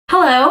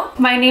Hello,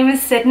 my name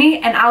is Sydney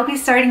and I'll be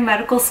starting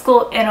medical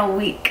school in a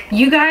week.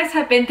 You guys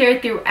have been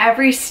there through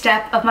every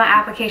step of my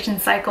application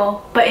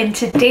cycle, but in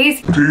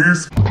today's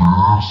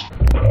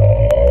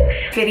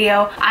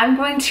video, I'm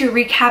going to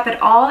recap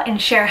it all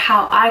and share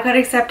how I got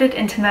accepted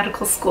into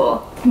medical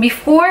school.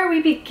 Before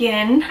we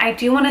begin, I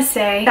do want to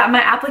say that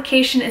my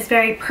application is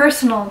very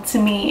personal to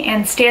me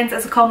and stands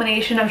as a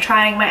culmination of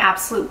trying my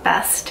absolute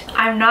best.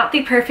 I'm not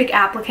the perfect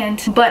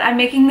applicant, but I'm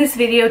making this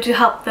video to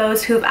help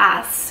those who've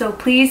asked, so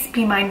please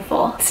be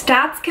mindful.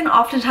 Stats can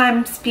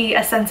oftentimes be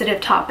a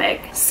sensitive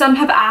topic. Some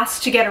have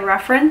asked to get a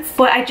reference,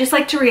 but I'd just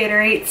like to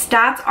reiterate,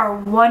 stats are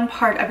one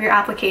part of your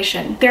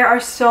application. There are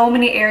so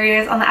many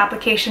areas on the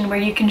application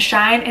where you can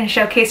shine and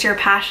showcase your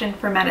passion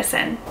for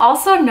medicine.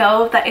 Also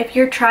know that if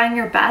you're trying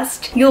your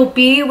best, you'll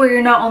be where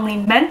you're not only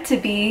meant to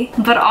be,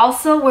 but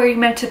also where you're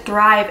meant to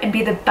thrive and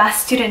be the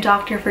best student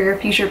doctor for your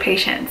future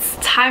patients.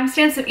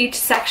 Timestamps of each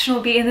section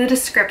will be in the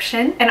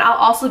description, and I'll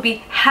also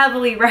be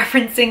heavily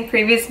referencing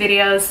previous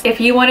videos if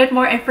you wanted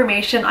more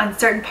information on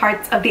certain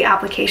parts of the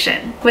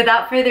application.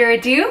 Without further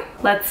ado,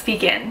 let's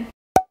begin.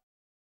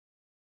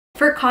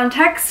 For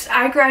context,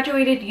 I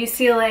graduated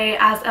UCLA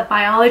as a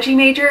biology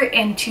major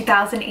in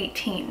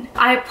 2018.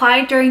 I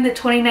applied during the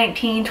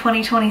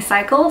 2019-2020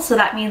 cycle, so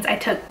that means I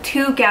took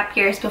 2 gap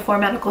years before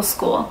medical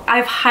school.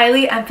 I've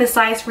highly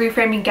emphasized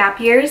reframing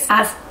gap years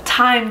as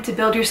time to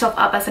build yourself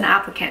up as an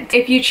applicant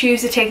if you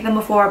choose to take them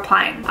before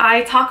applying.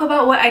 I talk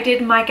about what I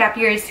did in my gap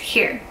years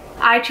here.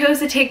 I chose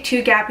to take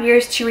 2 gap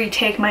years to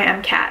retake my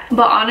MCAT,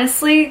 but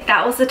honestly,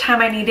 that was the time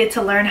I needed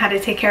to learn how to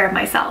take care of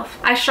myself.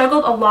 I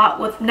struggled a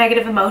lot with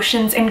negative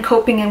emotions and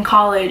coping in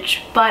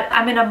college, but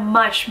I'm in a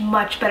much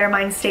better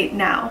mind state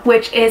now,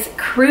 which is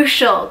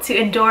crucial to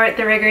endure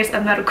the rigors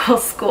of medical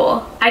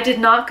school. I did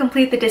not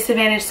complete the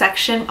disadvantaged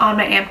section on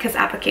my AMCAS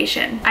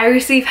application. I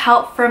received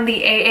help from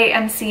the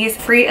AAMC's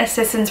free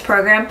assistance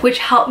program, which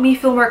helped me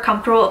feel more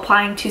comfortable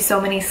applying to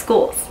so many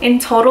schools. In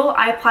total,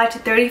 I applied to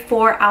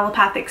 34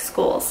 allopathic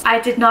schools. I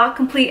did not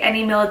complete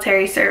any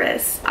military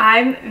service.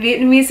 I'm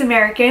Vietnamese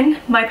American.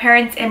 My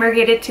parents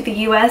immigrated to the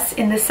US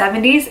in the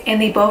 70s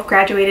and they both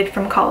graduated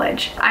from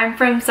college. I'm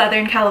from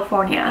Southern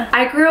California.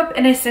 I grew up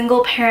in a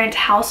single parent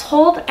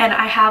household and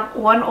I have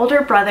 1 older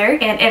brother,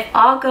 and if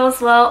all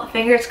goes well,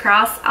 fingers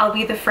crossed, I'll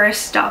be the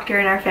first doctor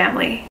in our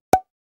family.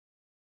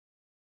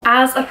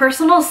 As a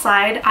personal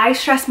side, I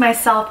stressed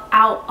myself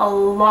out a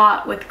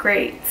lot with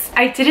grades.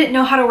 I didn't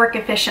know how to work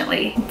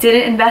efficiently,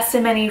 didn't invest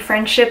in many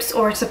friendships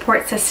or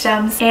support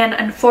systems, and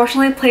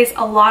unfortunately placed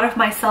a lot of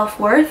my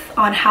self-worth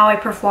on how I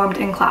performed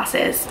in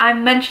classes.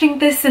 I'm mentioning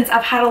this since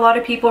I've had a lot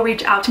of people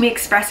reach out to me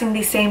expressing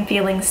these same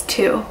feelings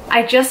too.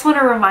 I just want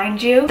to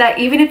remind you that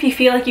even if you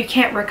feel like you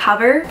can't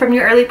recover from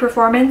your early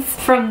performance,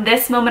 from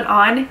this moment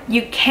on,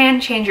 you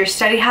can change your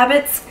study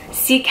habits,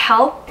 seek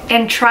help,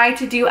 and try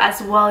to do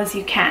as well as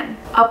you can.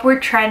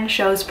 Upward trend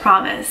shows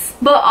promise.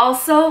 But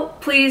also,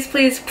 please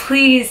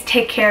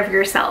take care of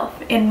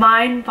yourself in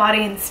mind,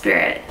 body, and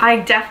spirit. I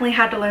definitely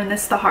had to learn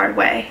this the hard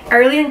way.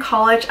 Early in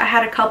college, I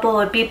had a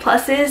couple of B+,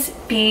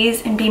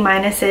 B's, and B-,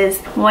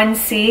 1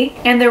 C,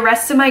 and the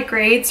rest of my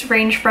grades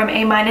range from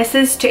A-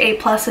 to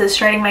A+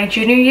 starting my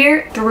junior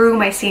year through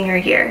my senior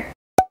year.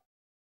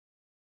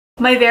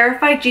 My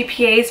verified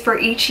GPAs for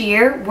each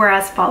year were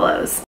as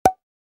follows.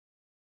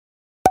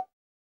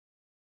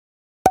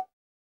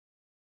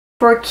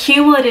 For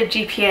cumulative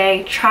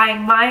GPA,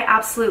 trying my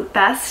absolute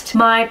best,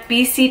 my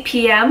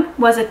BCPM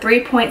was a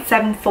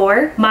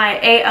 3.74, my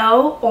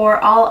AO or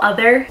all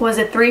other was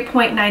a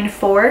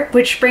 3.94,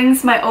 which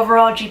brings my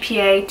overall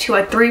GPA to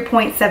a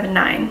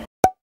 3.79.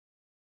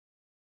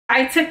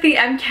 I took the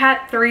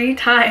MCAT 3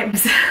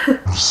 times.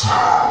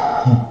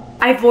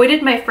 I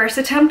voided my first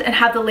attempt and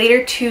had the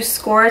later 2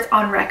 scores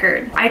on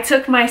record. I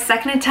took my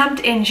second attempt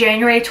in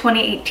January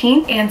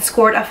 2018 and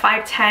scored a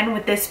 510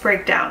 with this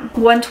breakdown: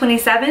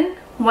 127,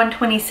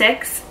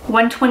 126,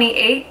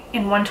 128,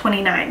 and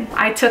 129.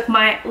 I took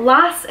my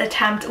last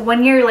attempt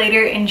 1 year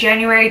later in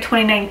January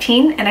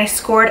 2019 and I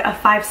scored a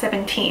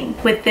 517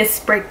 with this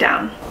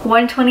breakdown: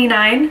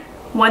 129,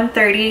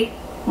 130,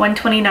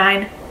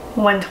 129,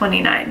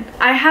 129.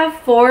 I have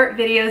 4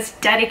 videos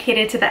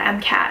dedicated to the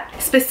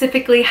MCAT,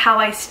 specifically how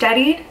I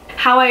studied,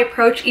 how I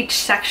approached each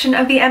section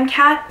of the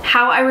MCAT,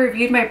 how I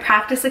reviewed my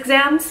practice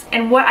exams,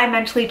 and what I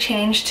mentally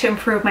changed to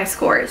improve my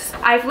scores.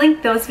 I've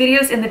linked those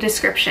videos in the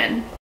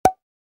description.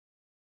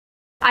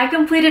 I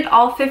completed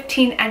all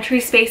 15 entry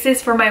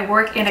spaces for my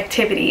work and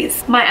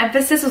activities. My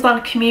emphasis was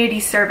on community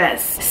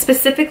service,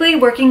 specifically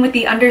working with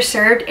the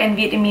underserved and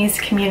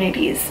Vietnamese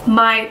communities.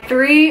 My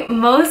 3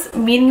 most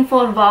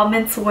meaningful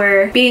involvements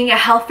were being a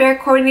health fair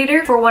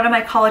coordinator for one of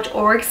my college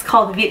orgs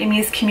called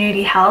Vietnamese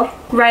Community Health,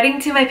 writing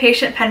to my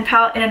patient pen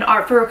pal in an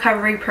Art for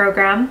Recovery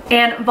program,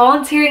 and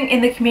volunteering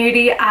in the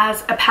community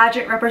as a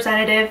pageant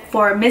representative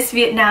for Miss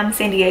Vietnam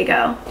San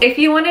Diego. If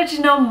you wanted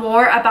to know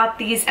more about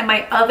these and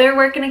my other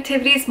work and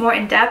activities more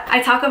in depth,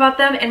 I talk about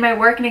them in my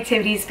work and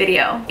activities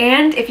video.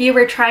 And if you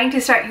were trying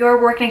to start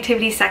your work and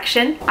activities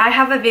section, I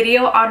have a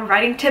video on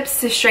writing tips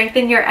to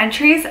strengthen your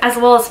entries as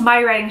well as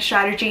my writing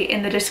strategy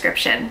in the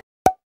description.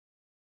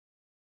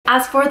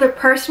 As for the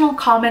personal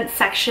comment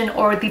section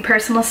or the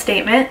personal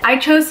statement, I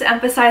chose to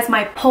emphasize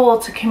my pull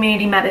to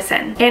community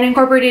medicine and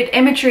incorporated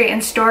imagery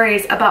and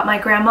stories about my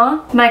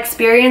grandma, my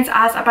experience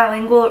as a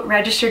bilingual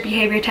registered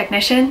behavior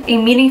technician,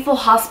 a meaningful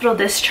hospital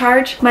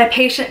discharge, my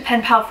patient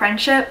pen pal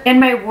friendship, and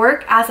my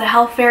work as a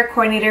health fair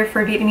coordinator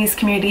for Vietnamese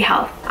community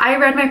health. I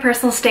read my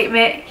personal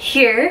statement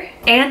here,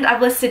 and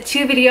I've listed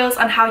 2 videos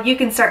on how you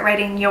can start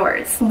writing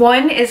yours.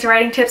 One is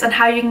writing tips on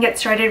how you can get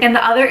started, and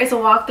the other is a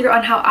walkthrough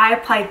on how I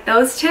applied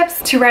those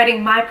tips to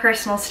writing my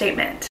personal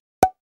statement.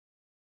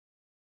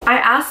 I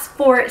asked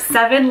for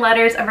 7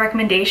 letters of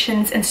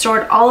recommendations and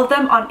stored all of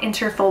them on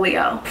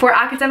Interfolio. For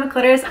academic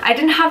letters, I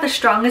didn't have the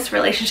strongest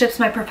relationships with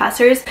my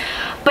professors,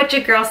 but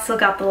your girl still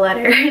got the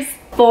letters.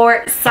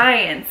 For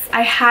science,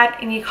 I had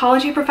an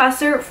ecology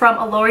professor from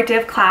a lower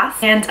div class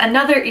and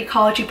another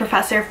ecology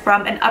professor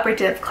from an upper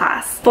div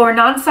class. For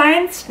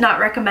non-science, not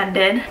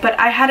recommended, but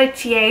I had a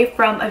TA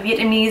from a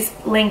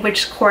Vietnamese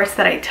language course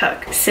that I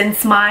took,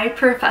 since my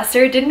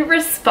professor didn't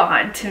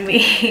respond to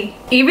me.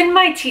 Even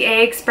my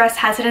TA expressed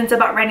hesitance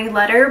about writing a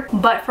letter,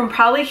 but from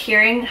probably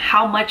hearing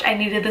how much I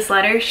needed this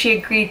letter, she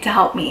agreed to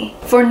help me.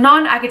 For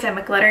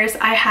non-academic letters,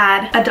 I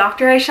had a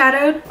doctor I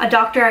shadowed, a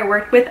doctor I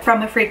worked with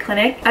from a free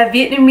clinic, a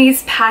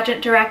Vietnamese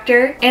pageant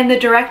director, and the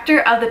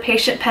director of the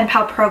patient pen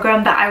pal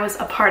program that I was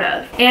a part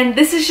of. And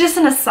this is just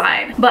an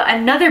aside, but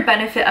another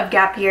benefit of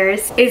gap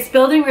years is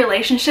building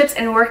relationships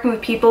and working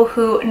with people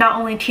who not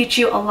only teach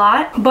you a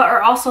lot, but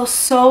are also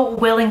so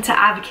willing to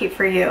advocate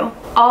for you.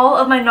 All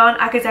of my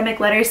non-academic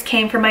letters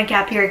came from my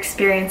gap year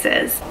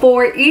experiences.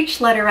 For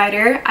each letter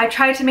writer, I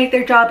tried to make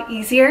their job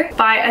easier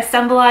by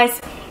assembling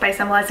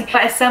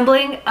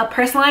a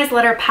personalized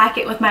letter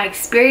packet with my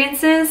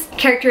experiences,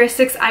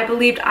 characteristics I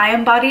believed I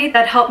embodied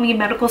that helped me in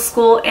medical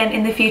school and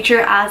in the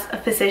future as a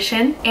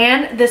physician,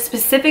 and the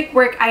specific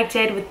work I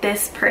did with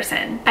this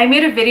person. I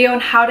made a video on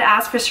how to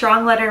ask for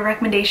strong letter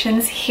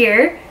recommendations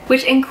here,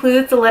 which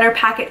includes the letter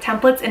packet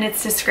templates in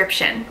its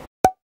description.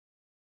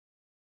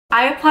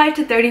 I applied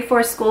to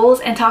 34 schools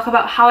and talk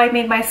about how I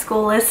made my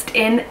school list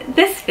in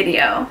this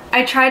video.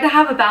 I tried to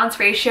have a balanced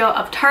ratio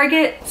of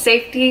target,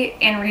 safety,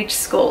 and reach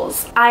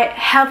schools. I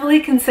heavily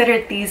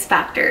considered these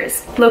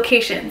factors.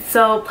 Locations,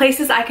 so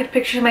places I could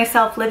picture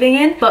myself living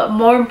in, but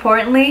more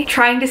importantly,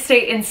 trying to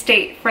stay in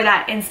state for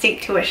that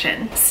in-state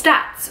tuition.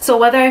 Stats, so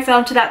whether I fell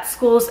into that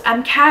school's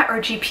MCAT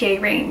or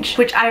GPA range,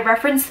 which I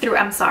referenced through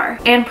MSAR.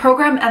 And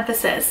program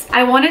emphasis.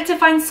 I wanted to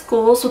find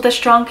schools with a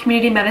strong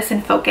community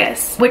medicine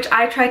focus, which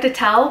I tried to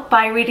tell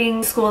by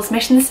reading school's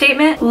mission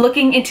statement,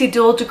 looking into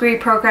dual degree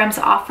programs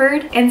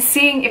offered, and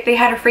seeing if they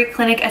had a free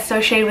clinic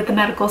associated with the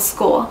medical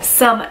school.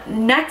 Some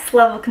next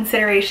level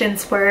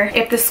considerations were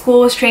if the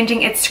school was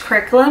changing its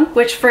curriculum,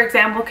 which for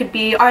example could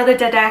be, are the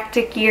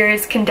didactic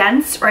years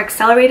condensed or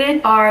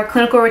accelerated? Are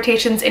clinical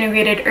rotations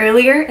integrated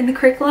earlier in the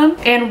curriculum?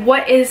 And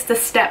what is the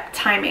step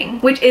timing?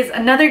 Which is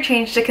another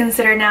change to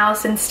consider now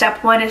since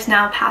step 1 is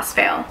now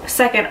pass-fail.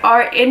 Second,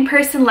 are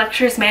in-person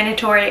lectures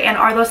mandatory, and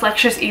are those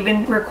lectures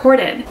even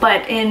recorded?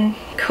 But in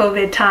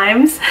COVID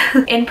times,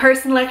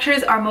 in-person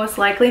lectures are most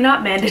likely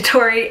not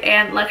mandatory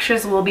and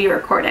lectures will be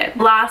recorded.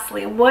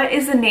 Lastly, what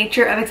is the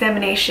nature of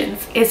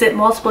examinations? Is it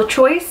multiple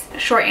choice,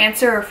 short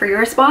answer, or free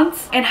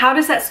response? And how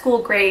does that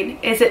school grade?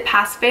 Is it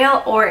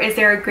pass-fail or is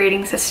there a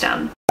grading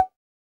system?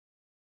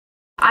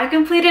 I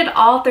completed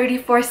all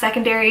 34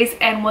 secondaries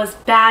and was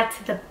bad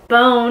to the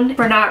bone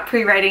for not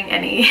pre-writing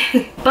any.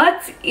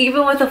 But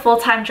even with a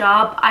full-time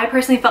job, I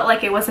personally felt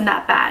like it wasn't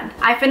that bad.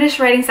 I finished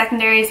writing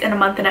secondaries in a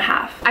month and a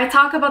half. I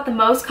talk about the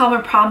most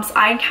common prompts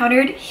I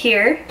encountered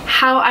here,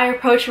 how I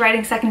approach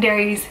writing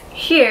secondaries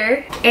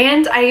here,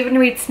 and I even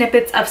read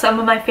snippets of some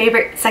of my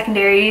favorite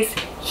secondaries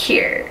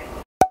here.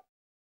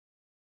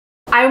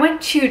 I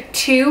went to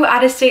 2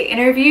 out-of-state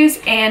interviews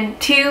and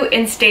 2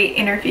 in-state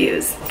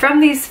interviews. From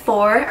these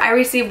 4, I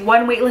received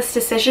 1 waitlist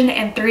decision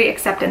and 3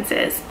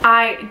 acceptances.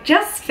 I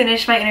just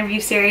finished my interview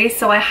series,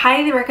 so I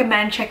highly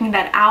recommend checking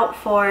that out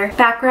for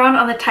background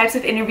on the types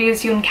of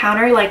interviews you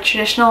encounter, like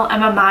traditional,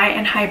 MMI,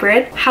 and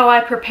hybrid, how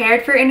I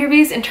prepared for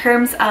interviews in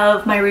terms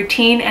of my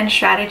routine and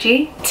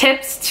strategy,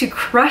 tips to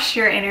crush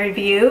your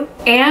interview,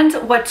 and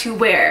what to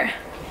wear,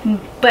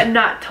 but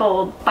not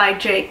told by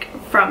Jake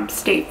from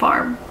State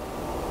Farm.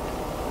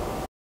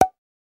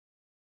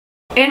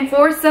 And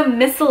for some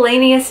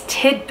miscellaneous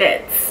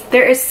tidbits,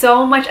 there is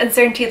so much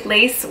uncertainty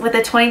laced with the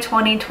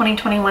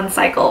 2020-2021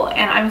 cycle,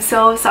 and I'm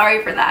so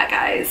sorry for that,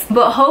 guys.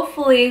 But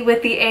hopefully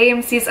with the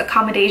AMC's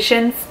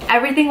accommodations,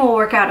 everything will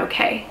work out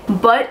okay.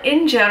 But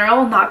in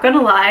general, not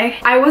gonna lie,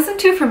 I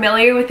wasn't too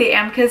familiar with the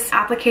AMCAS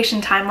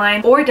application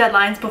timeline or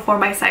deadlines before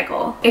my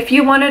cycle. If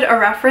you wanted a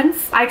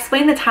reference, I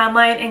explained the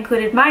timeline and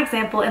included my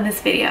example in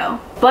this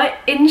video. But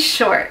in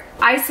short,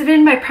 I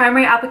submitted my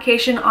primary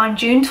application on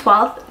June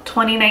 12th,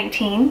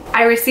 2019.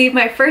 I received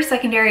my first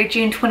secondary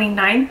June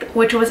 29th,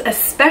 which was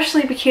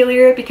especially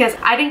peculiar because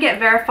I didn't get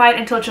verified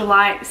until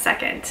July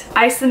 2nd.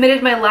 I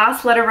submitted my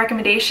last letter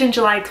recommendation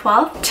July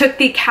 12th, took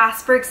the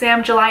CASPER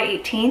exam July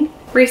 18th,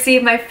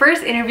 received my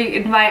first interview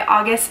invite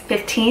August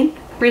 15th,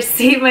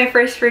 received my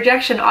first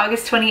rejection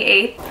August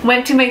 28th,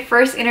 went to my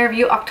first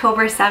interview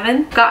October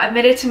 7th, got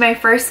admitted to my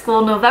first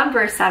school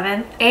November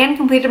 7th, and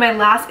completed my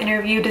last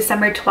interview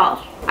December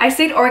 12th. I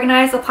stayed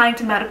organized applying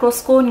to medical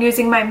school and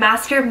using my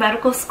Master of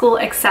Medical School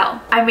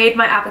Excel. I made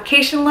my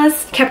application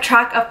list, kept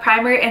track of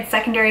primary and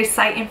secondary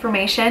site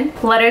information,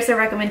 letters of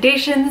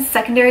recommendations,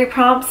 secondary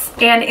prompts,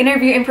 and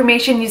interview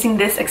information using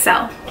this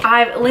Excel.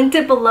 I've linked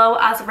it below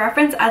as a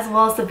reference as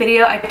well as the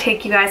video I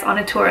take you guys on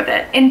a tour of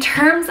it. In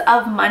terms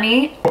of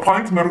money,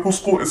 applying to medical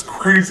school is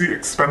crazy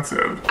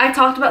expensive. I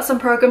talked about some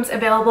programs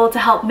available to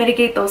help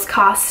mitigate those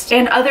costs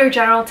and other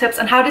general tips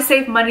on how to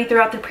save money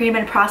throughout the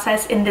pre-med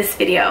process in this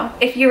video.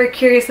 If you were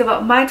curious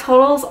about my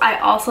totals, I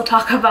also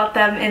talk about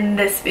them in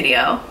this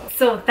video.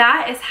 So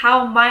that is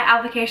how my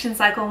application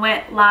cycle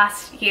went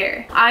last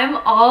year. I'm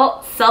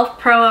all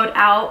self-promoed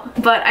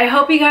out, but I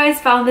hope you guys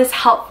found this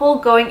helpful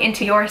going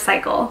into your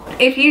cycle.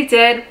 If you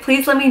did,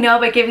 please let me know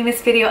by giving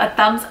this video a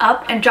thumbs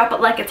up and drop it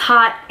like it's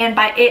hot. And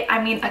by it,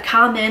 I mean a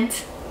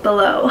comment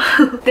below.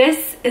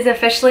 This is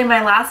officially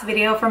my last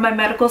video for my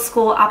medical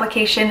school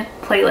application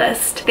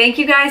playlist. Thank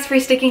you guys for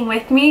sticking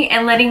with me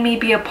and letting me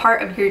be a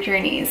part of your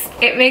journeys.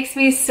 It makes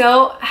me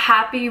so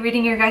happy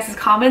reading your guys'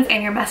 comments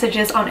and your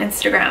messages on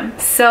Instagram.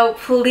 So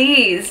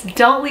please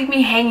don't leave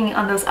me hanging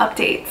on those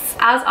updates.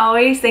 As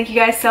always, thank you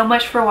guys so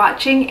much for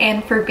watching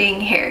and for being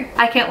here.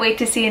 I can't wait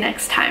to see you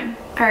next time.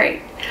 All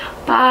right,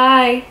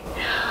 bye.